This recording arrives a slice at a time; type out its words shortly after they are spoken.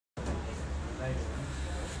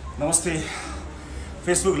नमस्ते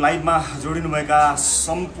फेसबुक लाइभमा जोडिनुभएका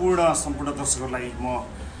सम्पूर्ण दर्शकहरूलाई म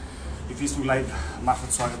यो फेसबुक लाइभ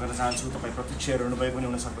मार्फत स्वागत गर्न चाहन्छु। तपाईँ प्रत्यक्ष हेर्नुभएको पनि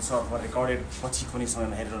हुनसक्दछ अथवा रेकर्डेड पछि कुनै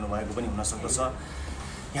समयमा हेरिरहनु भएको पनि हुनसक्दछ।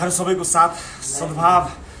 यहाँहरू सबैको साथ सद्भाव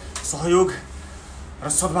सहयोग र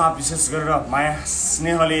सद्भाव विशेष गरेर माया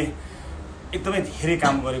स्नेहले एकदमै धेरै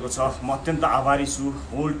काम गरेको छ। म अत्यन्त आभारी छु।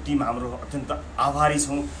 होल टिम हाम्रो अत्यन्त आभारी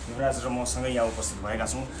छौँ। युवराज र मसँगै यहाँ उपस्थित भएका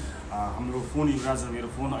छौँ। हाम्रो फोन युवराज र मेरो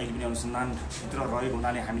फोन अहिले पनि अनुसन्धानभित्र रहेको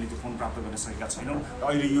हुनाले हामीले त्यो फोन प्राप्त गर्न सकेका छैनौँ। र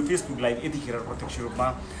अहिले यो फेसबुक लाइभ यतिखेर प्रत्यक्ष रूपमा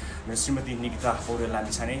मेरो श्रीमती निकिता पौडेल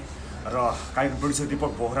लामिछाने र कार्यक्रम प्रोड्युसर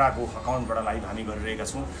दीपक बोहराको अकाउन्टबाट लाइभ हामी गरिरहेका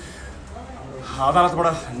छौँ।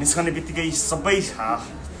 अदालतबाट निस्कने बित्तिकै सबै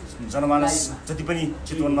जनमानस जति पनि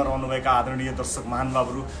चितवनमा रहनुभएका आदरणीय दर्शक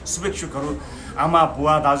महानुभावहरू, शुभेच्छुकहरू, आमा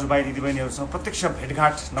बुवा दाजुभाइ दिदीबहिनीहरूसँग प्रत्यक्ष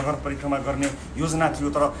भेटघाट नगर परिक्रमा गर्ने योजना थियो।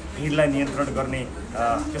 तर भिडलाई नियन्त्रण गर्ने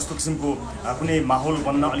त्यस्तो किसिमको कुनै माहौल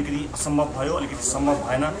बन्न अलिकति असम्भव भयो, अलिकति सम्भव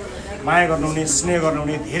भएन। माया गर्नुहुने, स्नेह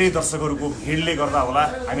गर्नुहुने धेरै दर्शकहरूको भिडले गर्दा होला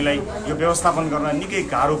हामीलाई यो व्यवस्थापन गर्न निकै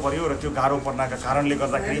गाह्रो पर्यो र त्यो गाह्रो पर्नका कारणले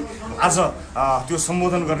गर्दाखेरि आज त्यो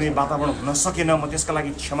सम्बोधन गर्ने वातावरण हुन सकेन। म त्यसका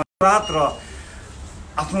लागि क्षमा र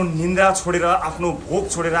आफ्नो निन्द्रा छोडेर, आफ्नो भोक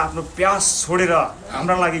छोडेर, आफ्नो प्यास छोडेर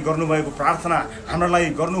हाम्रा लागि गर्नुभएको प्रार्थना, हाम्रा लागि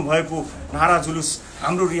गर्नुभएको नारा जुलुस,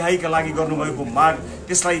 हाम्रो रिहाईका लागि गर्नुभएको माग,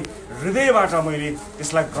 त्यसलाई हृदयबाट मैले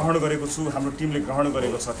त्यसलाई ग्रहण गरेको छु। हाम्रो टिमले ग्रहण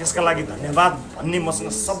गरेको छ। त्यसका लागि धन्यवाद भन्ने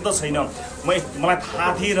मसँग शब्द छैन। मलाई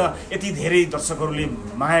थाहा थिएन यति धेरै दर्शकहरूले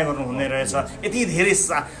माया गर्नुहुने रहेछ, यति धेरै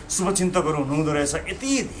शुभचिन्तकहरू हुनुहुँदो रहेछ,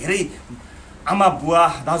 यति धेरै आमा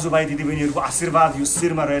बुवा दाजुभाइ दिदीबहिनीहरूको आशीर्वाद यो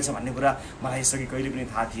शिरमा रहेछ भन्ने कुरा मलाई यसअघि कहिले पनि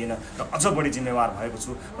थाहा थिएन र अझ बढी जिम्मेवार भएको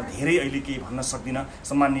छु। म धेरै अहिले केही भन्न सक्दिनँ।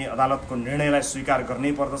 सम्माननीय अदालतको निर्णयलाई स्वीकार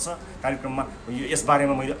गर्नै पर्दछ। कार्यक्रममा यस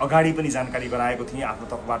बारेमा मैले अगाडि पनि जानकारी गराएको थिएँ आफ्नो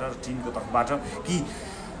तर्फबाट र टिमको तर्फबाट कि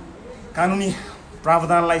कानुनी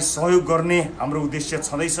प्रावधानलाई सहयोग गर्ने हाम्रो उद्देश्य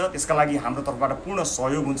छँदैछ। त्यसका लागि हाम्रो तर्फबाट पूर्ण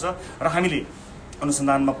सहयोग हुन्छ र हामीले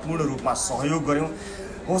अनुसन्धानमा पूर्ण रूपमा सहयोग गऱ्यौँ।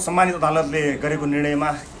 हो, सम्मानित अदालतले गरेको निर्णयमा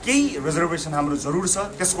केही रिजर्भेसन हाम्रो जरुर छ।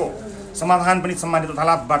 त्यसको समाधान पनि सम्मानित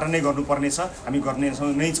अदालतबाट नै गर्नुपर्नेछ। हामी गर्ने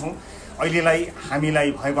नै छौँ। अहिलेलाई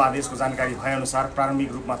हामीलाई भएको आदेशको जानकारी भएअनुसार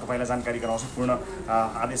प्रारम्भिक रूपमा तपाईँलाई जानकारी गराउँछु। पूर्ण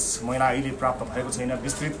आदेश मलाई अहिले प्राप्त भएको छैन।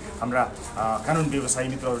 विस्तृत हाम्रा कानुन व्यवसायी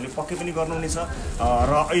मित्रहरूले पक्कै पनि गर्नुहुनेछ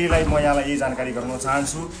र अहिलेलाई म यहाँलाई यही जानकारी गराउन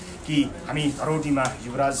चाहन्छु कि हामी धरौटीमा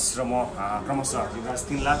युवराज र म क्रमशः युवराज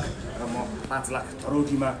 3 लाख र म 5 लाख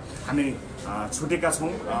धरौटीमा हामी छुटेका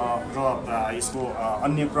छौँ र यसको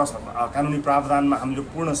अन्य कानुनी प्रावधानमा हामीले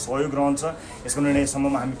पूर्ण सहयोग रहन्छ। यसको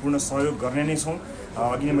निर्णयसम्ममा हामी पूर्ण सहयोग गर्ने नै छौँ।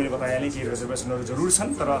 अघि नै मैले बताइहालेँ कि रिजर्भेसनहरू जरुर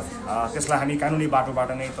छन् तर त्यसलाई हामी कानुनी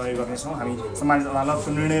बाटोबाट नै तय गर्नेछौँ। हामी सम्मानित अदालतको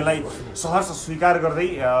निर्णयलाई सहर्ष स्वीकार गर्दै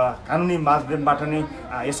कानुनी माध्यमबाट नै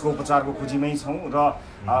यसको उपचारको खोजीमै छौँ र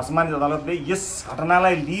सम्मानित अदालतले यस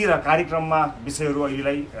घटनालाई लिएर कार्यक्रममा विषयहरू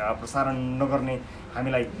अहिलेलाई प्रसारण नगर्ने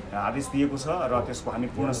हामीलाई आदेश दिएको छ र त्यसको हामी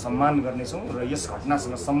पूर्ण सम्मान गर्नेछौँ र यस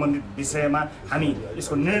घटनासँग सम्बन्धित विषयमा हामी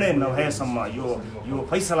यसको निर्णय नभएसम्म यो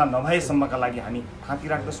फैसला नभएसम्मका लागि हामी थाँती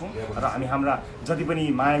राख्दछौँ र हामी हाम्रा जति पनि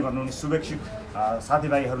माया गर्नुहुने शुभेच्छुक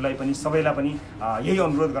साथीभाइहरूलाई पनि सबैलाई पनि यही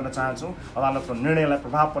अनुरोध गर्न चाहन्छौँ। अदालतको निर्णयलाई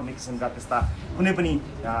प्रभाव पर्ने किसिमका त्यस्ता कुनै पनि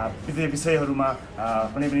विषयहरूमा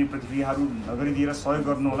कुनै पनि प्रतिक्रियाहरू नगरिदिएर सहयोग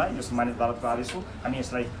गर्नुहोला। यो सम्मानित अदालतको आदेश हो। हामी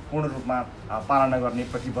यसलाई पूर्ण रूपमा पालना गर्ने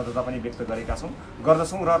प्रतिबद्धता पनि व्यक्त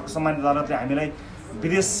गर्दछौँ र सम्मानित अदालतले हामीलाई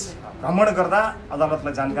विदेश भ्रमण गर्दा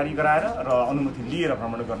अदालतलाई जानकारी गराएर र अनुमति लिएर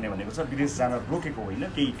भ्रमण गर्ने भनेको छ। विदेश जान रोकेको होइन।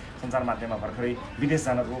 केही सञ्चार माध्यममा भर्खरै विदेश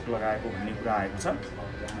जान रोक लगाएको भन्ने कुरा आएको छ।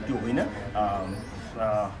 त्यो होइन।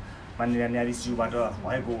 माननीय न्यायाधीशज्यूबाट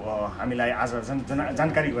भएको हामीलाई आज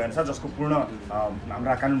जानकारी भएअनुसार जसको पूर्ण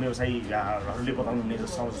हाम्रा कानुन व्यवसायीहरूले बताउनुहुने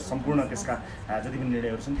सम्पूर्ण त्यसका जति पनि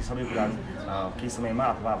निर्णयहरू छन् ती सबै कुराहरू केही समयमा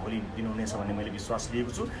अथवा भोलि दिनुहुनेछ भन्ने मैले विश्वास लिएको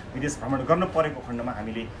छु। विदेश भ्रमण गर्न परेको खण्डमा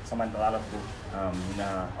हामीले सम्मानित अदालतको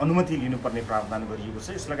अनुमति लिनुपर्ने प्रावधान गरिएको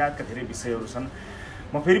छ। यस लगायतका धेरै विषयहरू छन्।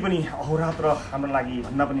 म फेरि पनि अहोरात्र हाम्रो लागि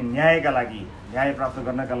भन्दा पनि न्यायका लागि, न्याय प्राप्त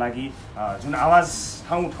गर्नका लागि जुन आवाज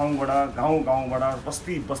ठाउँबाट, गाउँबाट,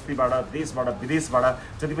 बस्तीबाट, देशबाट, विदेशबाट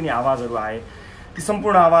जति पनि आवाजहरू आए ती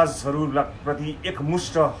सम्पूर्ण आवाजहरूप्रति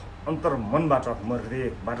एकमुष्ट अन्तर्मनबाट म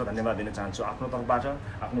हृदयबाट धन्यवाद दिन चाहन्छु। आफ्नो तर्फबाट,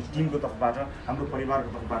 आफ्नो टिमको तर्फबाट, हाम्रो परिवारको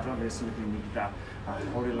तर्फबाट, मेरो श्रीमती निकिता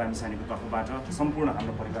पौडेल लामिछानेको तर्फबाट, सम्पूर्ण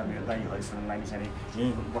हाम्रो परिवार, मेरो दाइ हरिशरण लामिछाने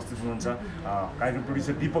यहीँ उपस्थित हुनुहुन्छ। कार्यक्रम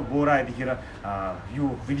प्रोड्युसर दीपक बोहरा यतिखेर यो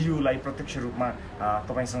भिडियोलाई प्रत्यक्ष रूपमा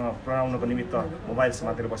तपाईँसँग पुर्याउनको निमित्त मोबाइल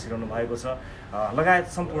समातेर बसिरहनु भएको छ। लगायत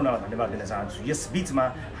सम्पूर्णलाई धन्यवाद दिन चाहन्छु। यस बिचमा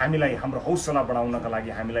हामीलाई हाम्रो हौसला बढाउनका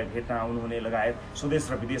लागि हामीलाई भेट्न आउनुहुने लगायत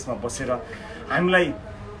स्वदेश र विदेशमा बसेर हामीलाई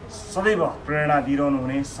सदैव प्रेरणा दिइरहनु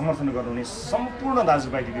हुने समर्थन गर्नुहुने सम्पूर्ण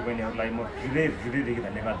दाजुभाइ दिदीबहिनीहरूलाई म हृदयदेखि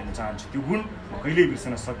धन्यवाद दिन चाहन्छु। त्यो गुण म कहिल्यै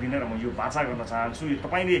बिर्सन सक्दिनँ र म यो वाचा गर्न चाहन्छु। यो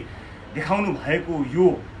तपाईँले देखाउनु भएको यो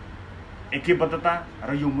ऐक्यबद्धता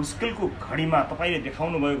र यो मुस्किलको घडीमा तपाईँले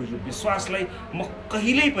देखाउनु भएको यो विश्वासलाई म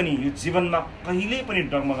कहिल्यै पनि यो जीवनमा कहिल्यै पनि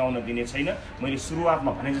डगमगाउन दिने छैन। मैले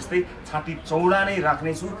सुरुवातमा भने जस्तै छाती चौडा नै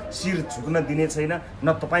राख्नेछु, शिर झुक्न दिने छैन, न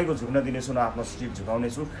तपाईँको झुक्न दिनेछु न आफ्नो शिर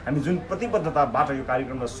झुकाउनेछु। हामी जुन प्रतिबद्धताबाट यो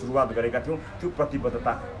कार्यक्रमलाई सुरुवात गरेका थियौँ त्यो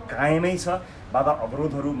प्रतिबद्धता कायमै छ। बाधा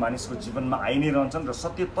अवरोधहरू मानिसको जीवनमा आइ नै रहन्छन् र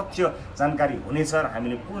सत्य तथ्य जानकारी हुनेछ र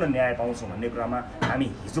हामीले पूर्ण न्याय पाउँछौँ भन्ने कुरामा हामी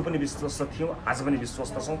हिजो पनि विश्वस्त थियौँ, आज पनि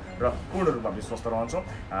विश्वस्त छौँ र पूर्ण रूपमा विश्वस्त रहन्छौँ।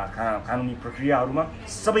 कानुनी प्रक्रियाहरूमा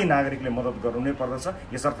सबै नागरिकले मद्दत गर्नु नै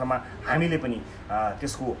पर्दछ। यसर्थमा हामीले पनि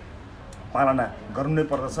त्यसको पालना गर्नु नै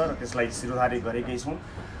पर्दछ र त्यसलाई शिरोधार्य गरेकै छौँ।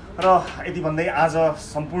 र यति भन्दै आज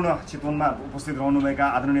सम्पूर्ण चितवनमा उपस्थित रहनुभएका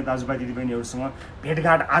आदरणीय दाजुभाइ दिदीबहिनीहरूसँग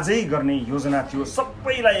भेटघाट आजै गर्ने योजना थियो।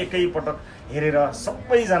 सबैलाई एकैपटक हेरेर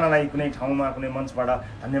सबैजनालाई कुनै ठाउँमा कुनै मञ्चबाट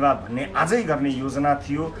धन्यवाद भन्ने आजै गर्ने योजना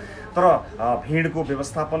थियो। तर भिडको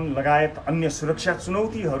व्यवस्थापन लगायत अन्य सुरक्षा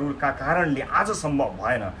चुनौतीहरूका कारणले आज सम्भव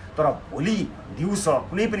भएन। तर भोलि दिउँसो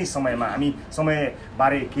कुनै पनि समयमा हामी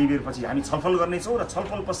समयबारे केही बेरपछि हामी छलफल गर्नेछौँ र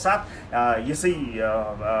छलफल पश्चात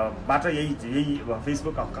यसैबाट यही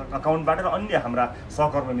फेसबुक अकाउन्टबाट र अन्य हाम्रा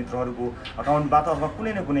सहकर्मी मित्रहरूको अकाउन्टबाट अथवा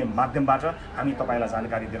कुनै न कुनै माध्यमबाट हामी तपाईँलाई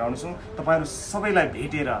जानकारी दिलाउनेछौँ। तपाईँहरू सबैलाई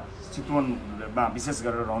भेटेर चितवनमा विशेष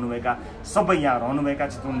गरेर रहनुभएका सबै यहाँ रहनुभएका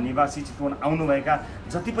चितवन निवासी चितवन आउनुभएका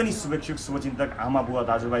जति पनि शुभेच्छुक शुभचिन्तक आमा बुवा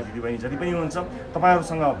दाजुभाइ दिदीबहिनी जति पनि हुनुहुन्छ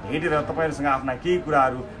तपाईँहरूसँग भेटेर तपाईँहरूसँग आफ्ना केही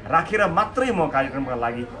कुराहरू राखेर मात्रै म कार्यक्रमका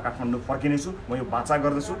लागि काठमाडौँ फर्किनेछु। म यो वाचा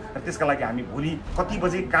गर्दछु र त्यसका लागि हामी भोलि कति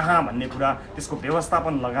बजे कहाँ भन्ने कुरा त्यसको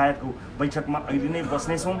व्यवस्थापन लगायतको बैठकमा अहिले नै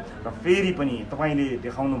बस्नेछौँ र फेरि पनि तपाईँले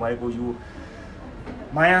देखाउनु भएको यो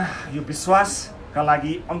माया यो विश्वास का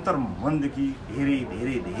लागि अन्तर्मनदेखि धेरै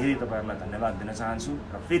धेरै धेरै तपाईँहरूलाई धन्यवाद दिन चाहन्छु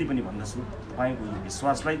र फेरि पनि भन्दछु तपाईँको यो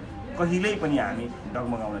विश्वासलाई कहिल्यै पनि हामी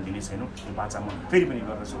डगमगाउन दिने छैनौँ। यो बाचा म फेरि पनि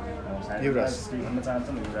गर्दछु। भन्न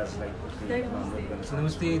चाहन्छु युवराजलाई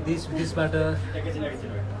नमस्ते। देश विदेशबाट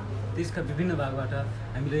देशका विभिन्न भागबाट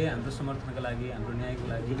हामीले हाम्रो समर्थनका लागि हाम्रो न्यायको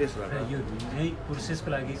लागि र यो न्यायिक प्रोसेसको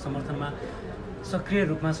लागि समर्थनमा सक्रिय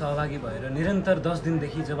रूपमा सहभागी भएर निरन्तर 10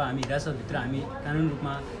 दिनदेखि जब हामी हिरासतभित्र हामी कानुन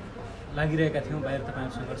रूपमा लागिरहेका थियौँ, बाहिर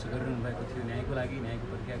तपाईँहरू सङ्घर्ष गरिरहनु भएको थियो न्यायको लागि, न्यायको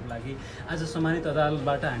प्रक्रियाको लागि। आज सम्मानित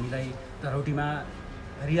अदालतबाट हामीलाई धरौटीमा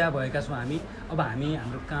रिहा भएका छौँ हामी। अब हामी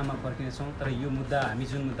हाम्रो काममा फर्किनेछौँ। तर यो मुद्दा हामी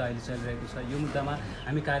जुन मुद्दा अहिले चलिरहेको छ यो मुद्दामा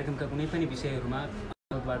हामी कार्यक्रमका कुनै पनि विषयहरूमा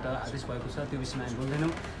अदालतबाट आदेश भएको छ त्यो विषयमा हामी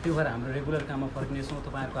बोल्दैनौँ। त्यो भएर हाम्रो रेगुलर काममा फर्किनेछौँ।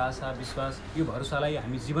 तपाईँहरूको आशा विश्वास यो भरोसालाई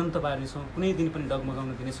हामी जीवन्त पार्नेछौँ। कुनै दिन पनि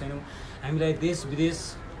डगमगाउन दिने छैनौँ। हामीलाई देश विदेश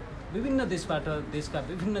विभिन्न देशबाट देशका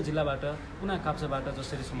विभिन्न जिल्लाबाट कुना काप्चाबाट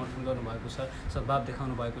जसरी समर्थन गर्नुभएको छ, सद्भाव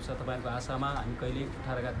देखाउनु भएको छ, तपाईँहरूको आशामा हामी कहिल्यै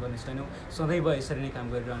कुठाराघात गर्ने छैनौँ। सदैव यसरी नै काम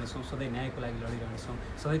गरिरहनेछौँ, सधैँ न्यायको लागि लडिरहनेछौँ,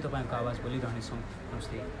 सधैँ तपाईँको आवाज बोलिरहनेछौँ।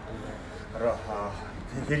 नमस्ते। र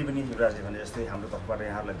फेरि पनि युवराजले भने जस्तै हाम्रो तर्फबाट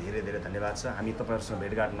यहाँहरूलाई धेरै धेरै धन्यवाद छ। हामी तपाईँहरूसँग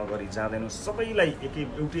भेटघाट नगरी जाँदैनौँ। सबैलाई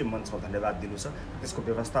एउटै मञ्चमा धन्यवाद दिनु छ। त्यसको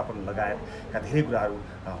व्यवस्थापन लगायतका धेरै कुराहरू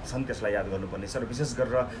छन्, त्यसलाई याद गर्नुपर्ने छ। र विशेष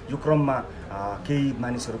गरेर यो क्रममा केही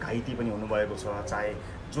मानिसहरू घाइते पनि हुनुभएको छ। चाहे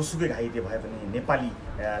जोसुकै घाइते भए पनि नेपाली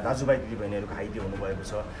दाजुभाइ दिदीबहिनीहरू घाइते हुनुभएको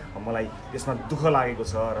छ। मलाई त्यसमा दुःख लागेको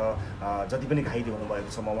छ र जति पनि घाइते हुनुभएको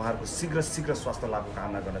छ म उहाँहरूको शीघ्र स्वास्थ्य लाभको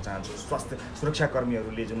कामना गर्न चाहन्छु। स्वास्थ्य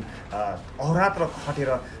सुरक्षाकर्मीहरूले जुन अहोरात्र खटेर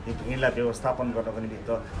यो भिडलाई व्यवस्थापन गर्नको निमित्त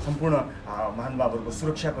सम्पूर्ण महानुभावहरूको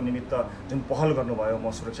सुरक्षाको निमित्त जुन पहल गर्नुभयो, म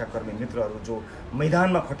सुरक्षाकर्मी मित्रहरू जो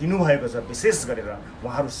मैदानमा खटिनु भएको छ विशेष गरेर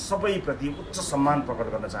उहाँहरू सबैप्रति उच्च सम्मान प्रकट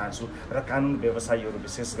गर्न चाहन्छु। र कानुन व्यवसायीहरू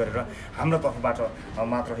विशेष गरेर हाम्रो तर्फबाट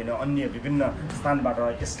मात्र होइन अन्य विभिन्न स्थानबाट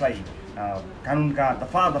यसलाई कानुनका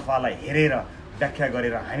दफालाई हेरेर व्याख्या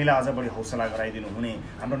गरेर हामीलाई अझ बढी हौसला गराइदिनु हुने,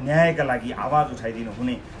 हाम्रो न्यायका लागि आवाज उठाइदिनु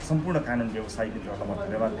हुने सम्पूर्ण कानुन व्यवसायी मित्रहरूलाई म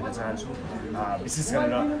धन्यवाद दिन चाहन्छु। विशेष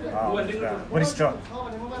गरेर वरिष्ठ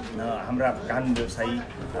हाम्रा कानुन व्यवसायी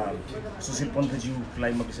सुशील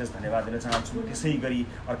पन्थज्यूलाई म विशेष धन्यवाद दिन चाहन्छु। त्यसै गरी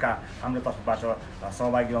अर्का हाम्रो तर्फबाट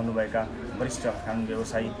सहभागी रहनुभएका वरिष्ठ कानुन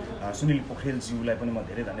व्यवसायी सुनिल पोखरेलज्यूलाई पनि म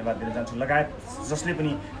धेरै धन्यवाद दिन चाहन्छु। लगायत जसले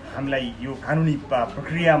पनि हामीलाई यो कानुनी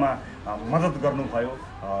प्रक्रियामा मद्दत गर्नुभयो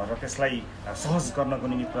र त्यसलाई सहज गर्नको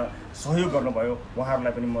निमित्त सहयोग गर्नुभयो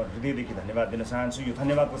उहाँहरूलाई पनि म हृदयदेखि धन्यवाद दिन चाहन्छु। यो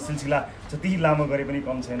धन्यवादको सिलसिला जति लामो गरे पनि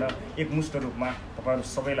कम छैन। एकमुष्ट रूपमा तपाईँहरू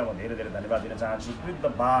सबैलाई म धेरै धेरै धन्यवाद दिन चाहन्छु। वृद्ध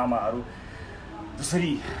बाआमाहरू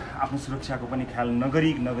जसरी आफ्नो सुरक्षाको पनि ख्याल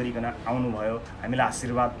नगरिकन आउनुभयो, हामीलाई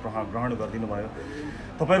आशीर्वाद ग्रहण गरिदिनु भयो।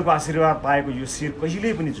 तपाईँहरूको आशीर्वाद पाएको यो शिर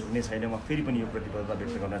कहिल्यै पनि झुक्ने छैन। म फेरि पनि यो प्रतिबद्धता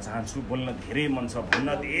व्यक्त गर्न चाहन्छु। बोल्न धेरै मन छ, भन्न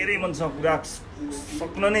धेरै मन छ, कुरा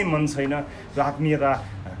सक्न नै मन छैन। त्यो आत्मीयता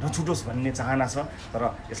नछुटोस् भन्ने चाहना छ, तर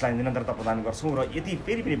यसलाई निरन्तरता प्रदान गर्छौँ र यति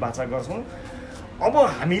फेरि पनि वाचा गर्छौँ। अब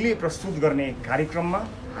हामीले प्रस्तुत गर्ने कार्यक्रममा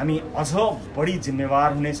हामी अझ बढी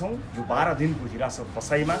जिम्मेवार हुनेछौँ। यो 12 दिनको हिरासत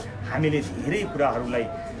बसाइमा हामीले धेरै कुराहरूलाई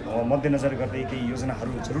मध्यनजर गर्दै केही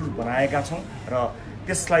योजनाहरू जरुर बनाएका छौँ र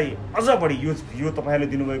त्यसलाई अझ बढी यो तपाईँहरूले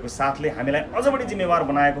दिनुभएको साथले हामीलाई अझ बढी जिम्मेवार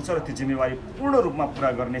बनाएको छ र त्यो जिम्मेवारी पूर्ण रूपमा पुरा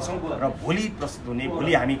गर्नेछौँ र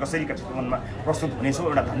भोलि हामी कसरी चितवनमा प्रस्तुत हुनेछौँ,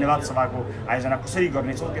 एउटा धन्यवाद सभाको आयोजना कसरी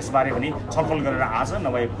गर्नेछौँ त्यसबारे पनि छलफल गरेर आज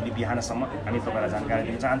नभए भोलि बिहानसम्म हामी तपाईँलाई जानकारी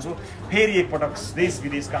दिन चाहन्छौँ। फेरि एकपटक देश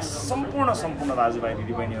विदेशका सम्पूर्ण दाजुभाइ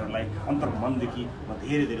दिदीबहिनीहरूलाई अन्तर्मनदेखि म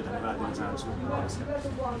धेरै धेरै धन्यवाद दिन चाहन्छु।